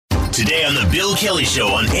Today on the Bill Kelly Show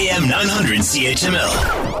on AM 900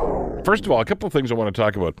 CHML. First of all, a couple of things I want to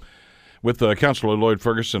talk about with Councillor Lloyd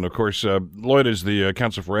Ferguson. Of course, Lloyd is the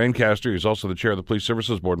councillor for Ancaster. He's also the chair of the Police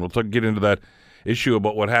Services Board, and we'll get into that issue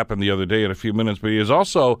about what happened the other day in a few minutes. But he is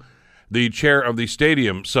also the chair of the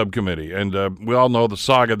Stadium Subcommittee, and we all know the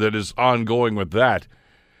saga that is ongoing with that.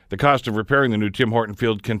 The cost of repairing the new Tim Horton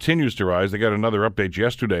Field continues to rise. They got another update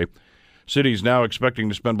yesterday. City's now expecting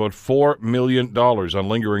to spend about $4 million on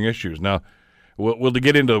lingering issues. Now, we'll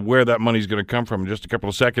get into where that money's going to come from in just a couple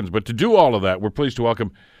of seconds. But to do all of that, we're pleased to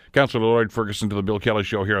welcome Councillor Lloyd Ferguson to the Bill Kelly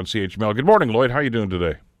Show here on CHML. Good morning, Lloyd. How are you doing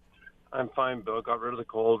today? I'm fine, Bill. Got rid of the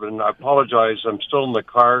cold, and I apologize. I'm still in the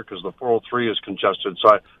car because the 403 is congested,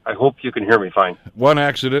 so I hope you can hear me fine. One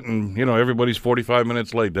accident, and, everybody's 45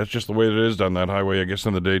 minutes late. That's just the way it is on that highway, I guess,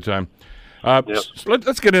 in the daytime. Yep. So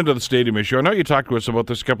let's get into the stadium issue. I know you talked to us about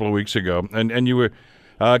this a couple of weeks ago, and you were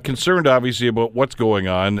concerned, obviously, about what's going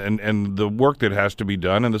on and the work that has to be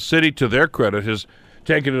done. And the city, to their credit, has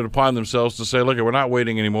taken it upon themselves to say, look, we're not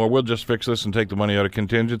waiting anymore. We'll just fix this and take the money out of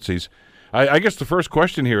contingencies. I guess the first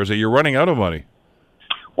question here is that you're running out of money.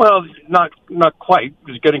 Well, not quite.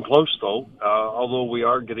 It's getting close, though, although we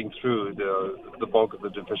are getting through the bulk of the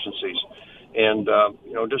deficiencies. And,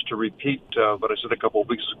 just to repeat what I said a couple of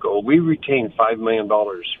weeks ago, we retained $5 million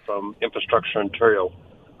from Infrastructure Ontario,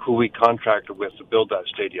 who we contracted with to build that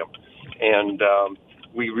stadium. And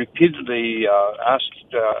we repeatedly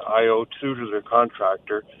asked IO to their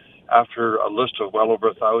contractor, after a list of well over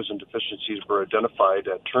 1,000 deficiencies were identified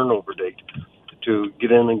at turnover date, to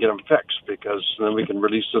get in and get them fixed, because then we can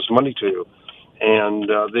release this money to you. And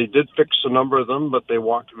they did fix a number of them, but they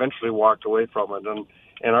eventually walked away from it.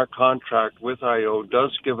 And our contract with IO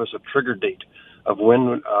does give us a trigger date of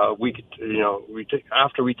when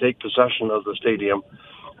after we take possession of the stadium,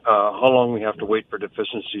 how long we have to wait for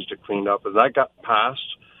deficiencies to clean up. And that got passed.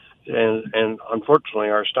 And unfortunately,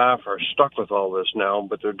 our staff are stuck with all this now,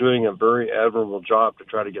 but they're doing a very admirable job to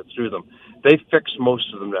try to get through them. They fixed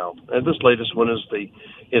most of them now. And this latest one is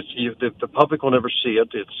the public will never see it.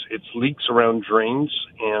 It's leaks around drains,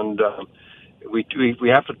 and we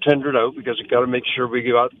have to tender it out because we've got to make sure we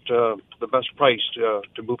got the best price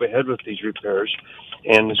to move ahead with these repairs.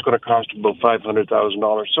 And it's going to cost about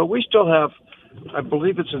 $500,000. So we still have, I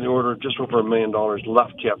believe it's in the order of just over $1 million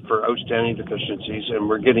left yet for outstanding deficiencies, and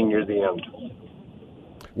we're getting near the end.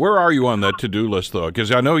 Where are you on that to-do list, though?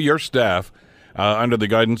 Because I know your staff, under the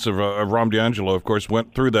guidance of Rom D'Angelo, of course,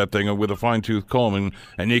 went through that thing with a fine-tooth comb,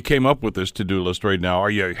 and you came up with this to-do list right now.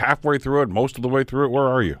 Are you halfway through it, most of the way through it? Where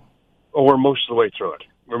are you? Oh, we're most of the way through it.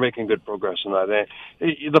 We're making good progress on that.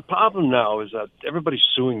 The problem now is that everybody's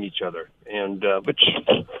suing each other, and which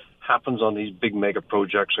happens on these big mega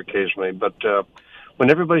projects occasionally. But when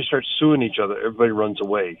everybody starts suing each other, everybody runs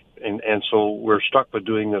away, and so we're stuck with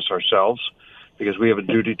doing this ourselves because we have a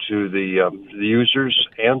duty to the users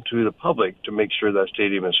and to the public to make sure that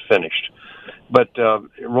stadium is finished. But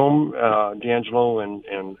Rome, D'Angelo,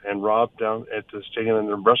 and Rob down at the stadium and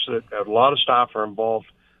the rest of it, a lot of staff are involved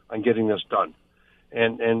on getting this done.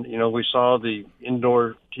 And we saw the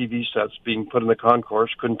indoor TV sets being put in the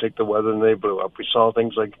concourse, couldn't take the weather, and they blew up. We saw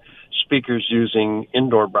things like speakers using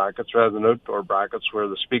indoor brackets rather than outdoor brackets where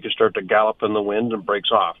the speakers start to gallop in the wind and breaks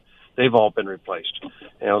off. They've all been replaced.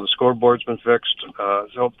 The scoreboard's been fixed.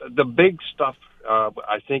 So the big stuff,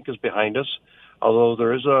 I think, is behind us, although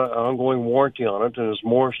there is an ongoing warranty on it, and as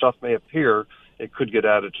more stuff may appear, it could get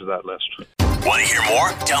added to that list. Want to hear more?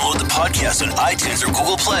 Download the podcast on iTunes or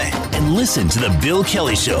Google Play and listen to The Bill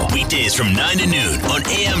Kelly Show weekdays from 9 to noon on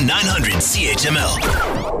AM 900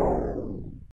 CHML.